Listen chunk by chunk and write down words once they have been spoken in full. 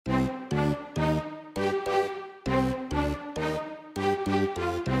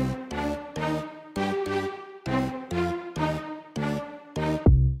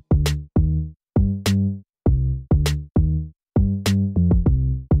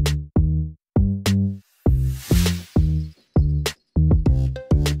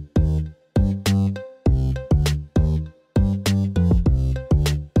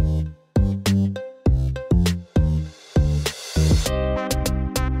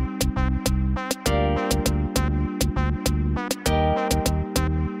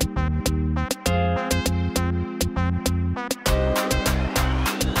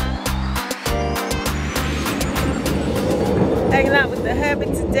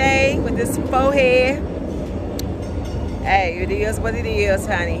today with this forehead. Hey, it is what it is,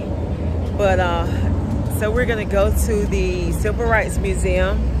 honey. But so we're gonna go to the Civil Rights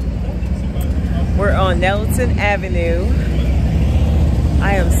Museum. We're on Nettleton Avenue.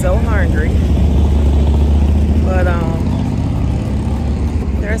 I am so hungry. But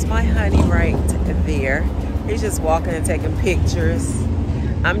there's my honey right there. He's just walking and taking pictures.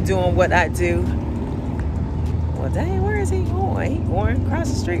 I'm doing what I do. Well, dang, where is he going? He's going across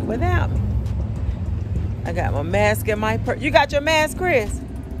the street without me. I got my mask in my purse. You got your mask, Chris?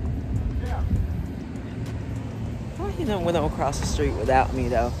 Yeah. Why he done went on across the street without me,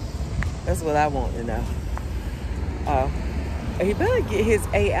 though? That's what I want to know. Oh, he better get his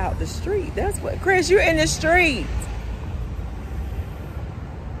A out the street. That's what, Chris, you're in the street.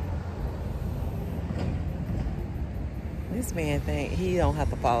 This man think he don't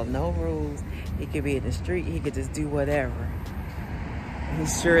have to follow no rules. He could be in the street. He could just do whatever. He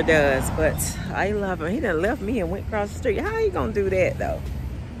sure does, but I love him. He done left me and went across the street. How you gonna do that, though?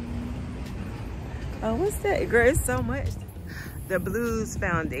 Oh, what's that? Girl, it's so much. The Blues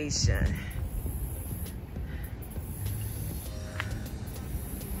Foundation.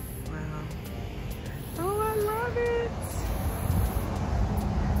 Wow. Oh, I love it.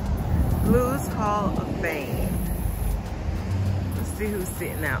 Blues Hall of Fame. Let's see who's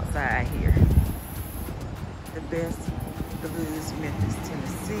sitting outside here. The best Blues, Memphis,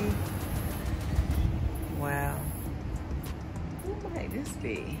 Tennessee. Wow. Who might this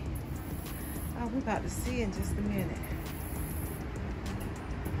be? Oh, we're about to see in just a minute.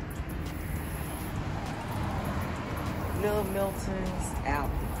 Little Milton's out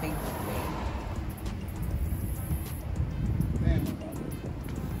the paper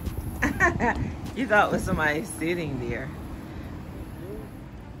thing. You thought it was somebody sitting there.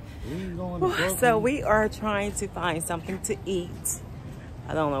 So we are trying to find something to eat.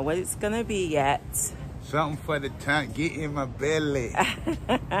 I don't know what it's gonna be yet. Something for the time, get in my belly.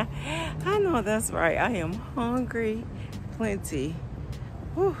 I know that's right. I am hungry, plenty.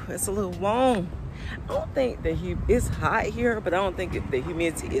 Whew, it's a little warm. I don't think it's hot here, but I don't think the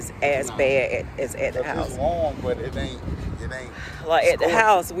humidity is as bad as at the house. It's warm, but it ain't. Like at the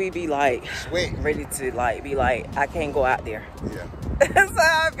house, we be like sweating, ready to like be like, I can't go out there. Yeah. So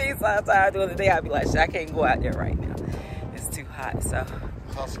I be so tired during the day. I be like, shit, I can't go out there right now. It's too hot. So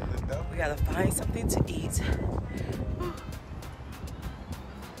we gotta find something to eat.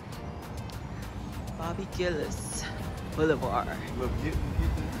 Bobby Gillis Boulevard. Look, get the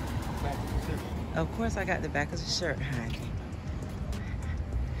back of the shirt. Of course, I got the back of the shirt, honey.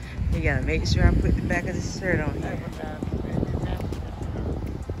 You gotta make sure I put the back of the shirt on here.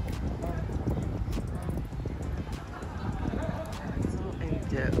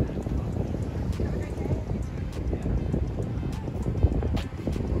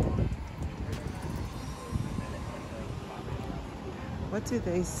 What do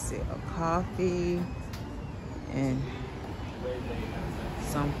they sell? Coffee and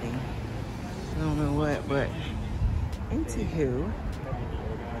something. I don't know what, but anywho.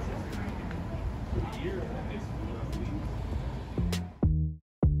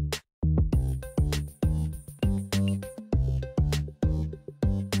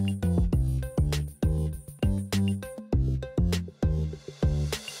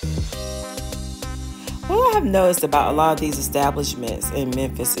 What I've noticed about a lot of these establishments in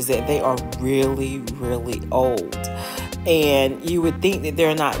Memphis is that they are really, really old. And you would think that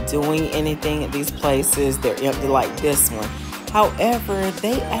they're not doing anything at these places. They're empty like this one. However,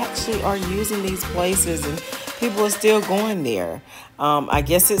 they actually are using these places and people are still going there. I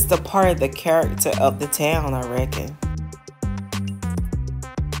guess it's the part of the character of the town, I reckon.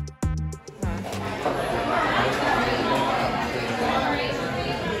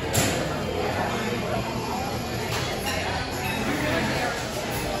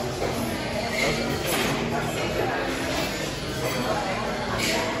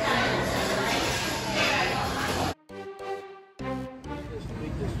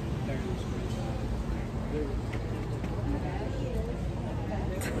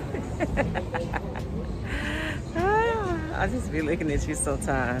 I just be looking at you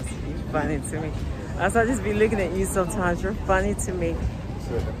sometimes. You're funny to me. I just be looking at you sometimes. You're funny to me.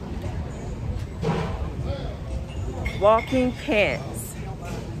 Walking pants.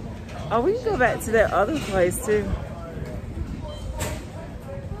 Oh, we can go back to that other place too.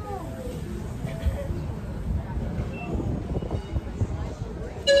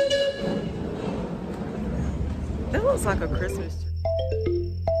 That looks like a Christmas tree.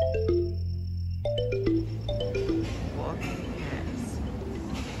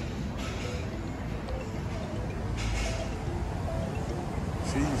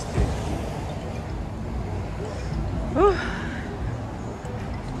 See cheesecake.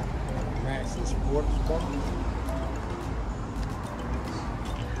 Madison Sports Bar.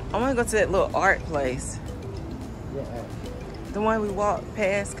 I want to go to that little art place. What art? The one we walked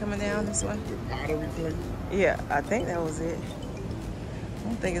past coming down this way. The pottery place? Yeah, I think that was it. I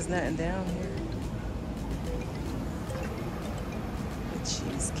don't think it's nothing down here. The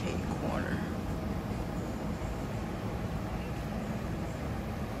Cheesecake Corner.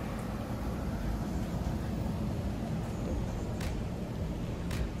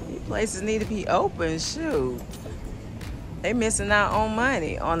 These places need to be open, shoot. They missing out on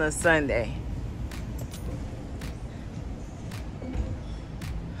money on a Sunday.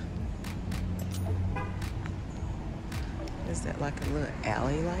 Is that like a little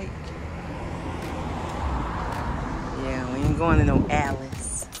alley like? Yeah, we ain't going to no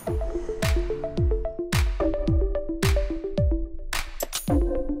alleys.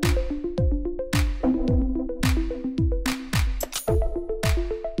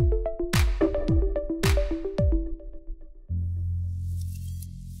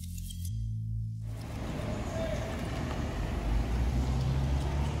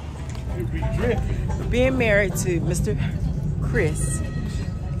 You be drifting. Being married to Mr. Chris.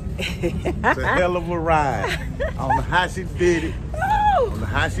 It's a hell of a ride. I don't know how she did it. I don't know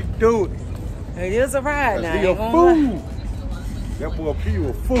how she do it. It is a ride now. He a fool. That boy P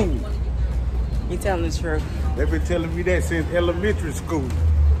a fool. You telling the truth. They've been telling me that since elementary school.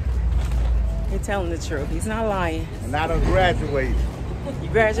 He telling the truth. He's not lying. And I done graduated. You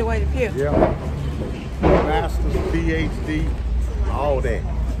graduated, Pew? Yeah. Master's, PhD, all that.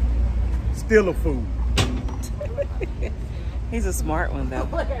 Still a fool. He's a smart one though.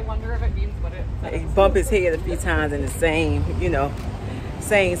 Like, I wonder if it means what it He bumped his head a few times in the same,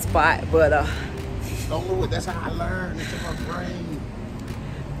 same spot. But Don't know it. That's how I learned. It's in my brain.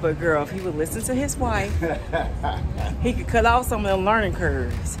 but girl, if he would listen to his wife, he could cut off some of them learning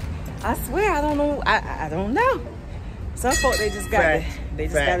curves. I swear, I don't know. I don't know. Some folk they just got to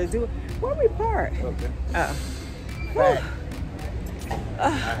do it. Where we park? Okay. Fact. I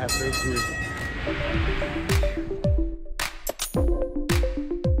have to agree.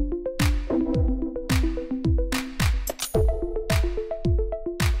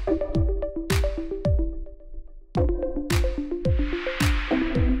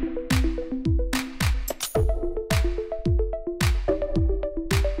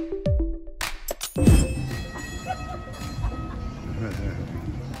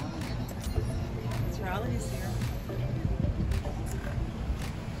 Charlie's here.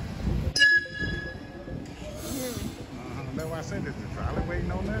 That's why I said this. Is Charlie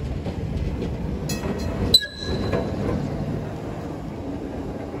waiting on that?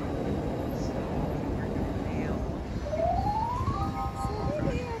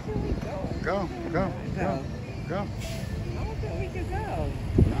 Go. I don't think we could go.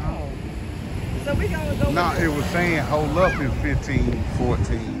 No. So we gonna go. No, it was saying hold up in 15,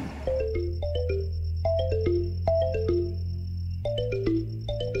 14.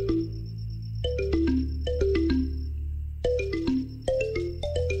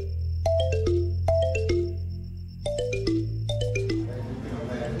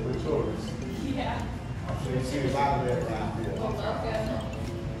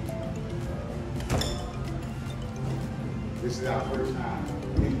 This is our first time.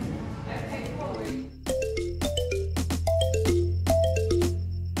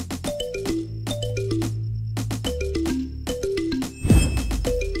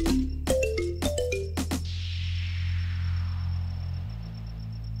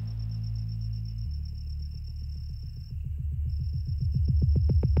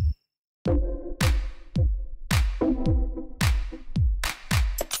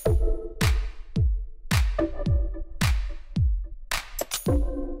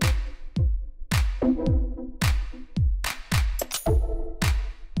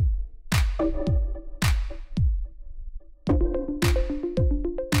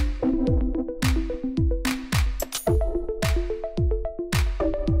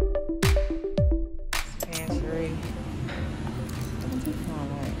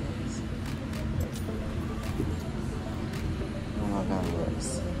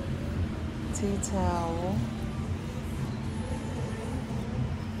 Tea towel.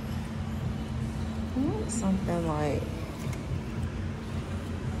 Something like,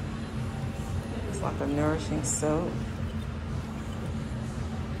 it's like a nourishing soap.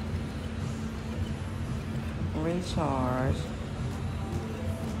 Recharge.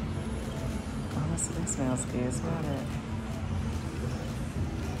 Oh, so that smells good. Smell that.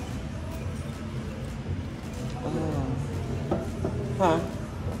 Oh. Huh?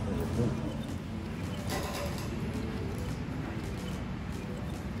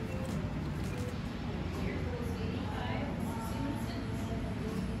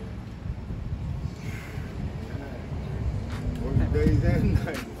 Days and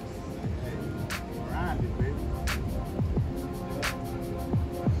nights. Grind it, baby.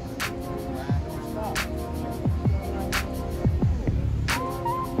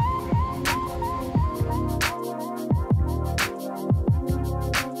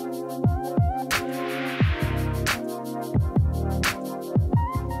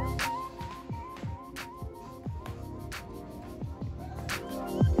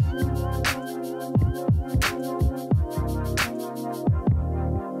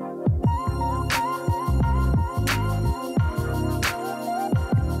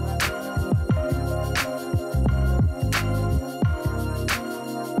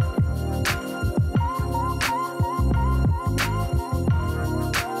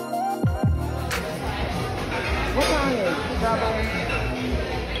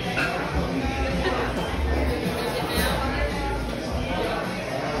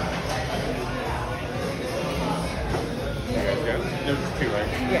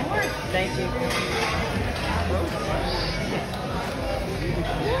 Yeah, thank you.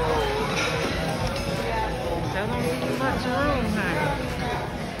 That don't give you much room, honey.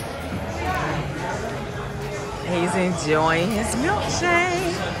 He's enjoying his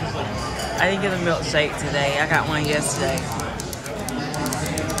milkshake. I didn't get a milkshake today. I got one yesterday.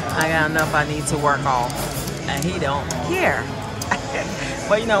 I got enough I need to work off, and he don't care.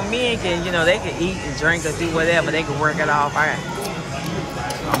 But you know, men can, you know, they can eat and drink or do whatever. They can work it off.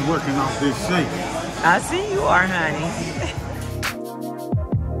 I'm working off this shake. I see you are, honey.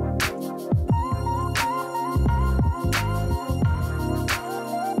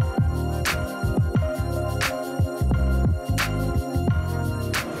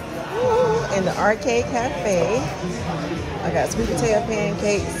 In the Arcade Cafe, I got sweet potato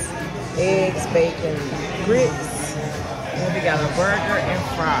pancakes, eggs, bacon, grits, and we got a burger and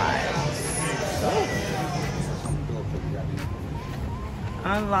fries.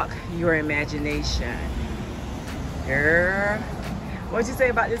 Unlock your imagination. Girl, what'd you say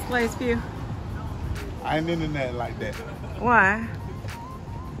about this place, Pew? I ain't into that like that. Why?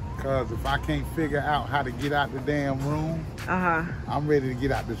 Because if I can't figure out how to get out the damn room, I'm ready to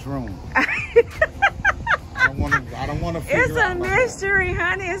get out this room. I don't want to figure out. It's a mystery,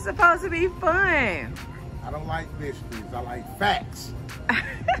 honey. It's supposed to be fun. I don't like mysteries. I like facts.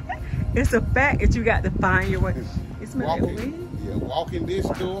 It's a fact that you got to find your way. It's walk in this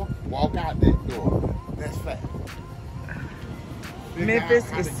door, walk out that door. That's fact. Memphis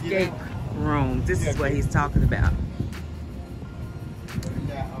Escape Room. This is what he's talking about.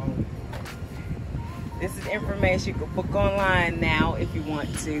 This is information you can book online now if you want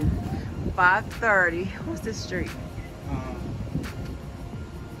to. 530. What's the street?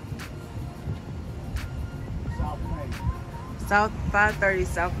 South 530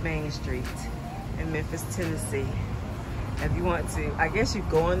 South Main Street in Memphis, Tennessee. If you want to, I guess you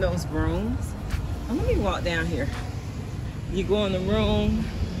go in those rooms. Oh, let me walk down here. You go in the room,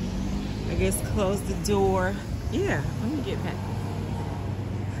 I guess close the door. Yeah, let me get back.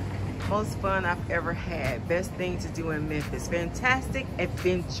 Most fun I've ever had. Best thing to do in Memphis. Fantastic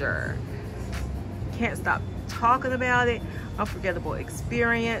adventure. Can't stop talking about it. Unforgettable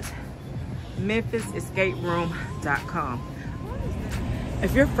experience. MemphisEscapeRoom.com.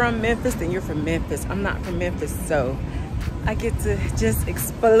 If you're from Memphis, then you're from Memphis. I'm not from Memphis, so I get to just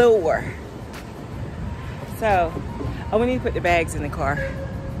explore. So, we need to put the bags in the car.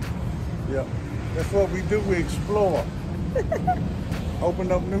 Yep, that's what we do. We explore.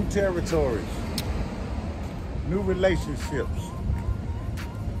 Open up new territories, new relationships,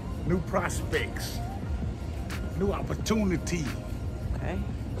 new prospects, new opportunity. Okay.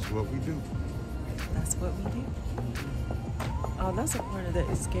 That's what we do. That's what we do. Oh, that's a part of the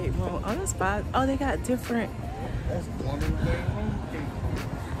escape room. Oh, that's fine. Oh, they got different. That's one of the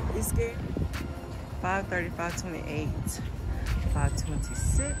rooms. Escape. 530, 528,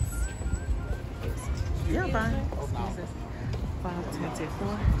 526. You're fine.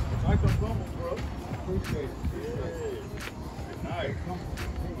 524. Like a bubble, bro. Appreciate it. Nice.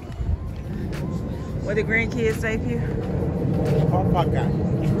 What the grandkids say, Pew? Papa got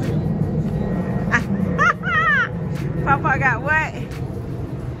drill. Papa got what?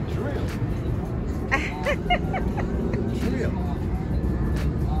 Drill. Drill.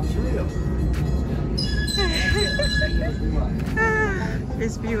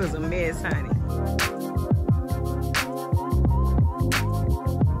 This view is a mess, honey.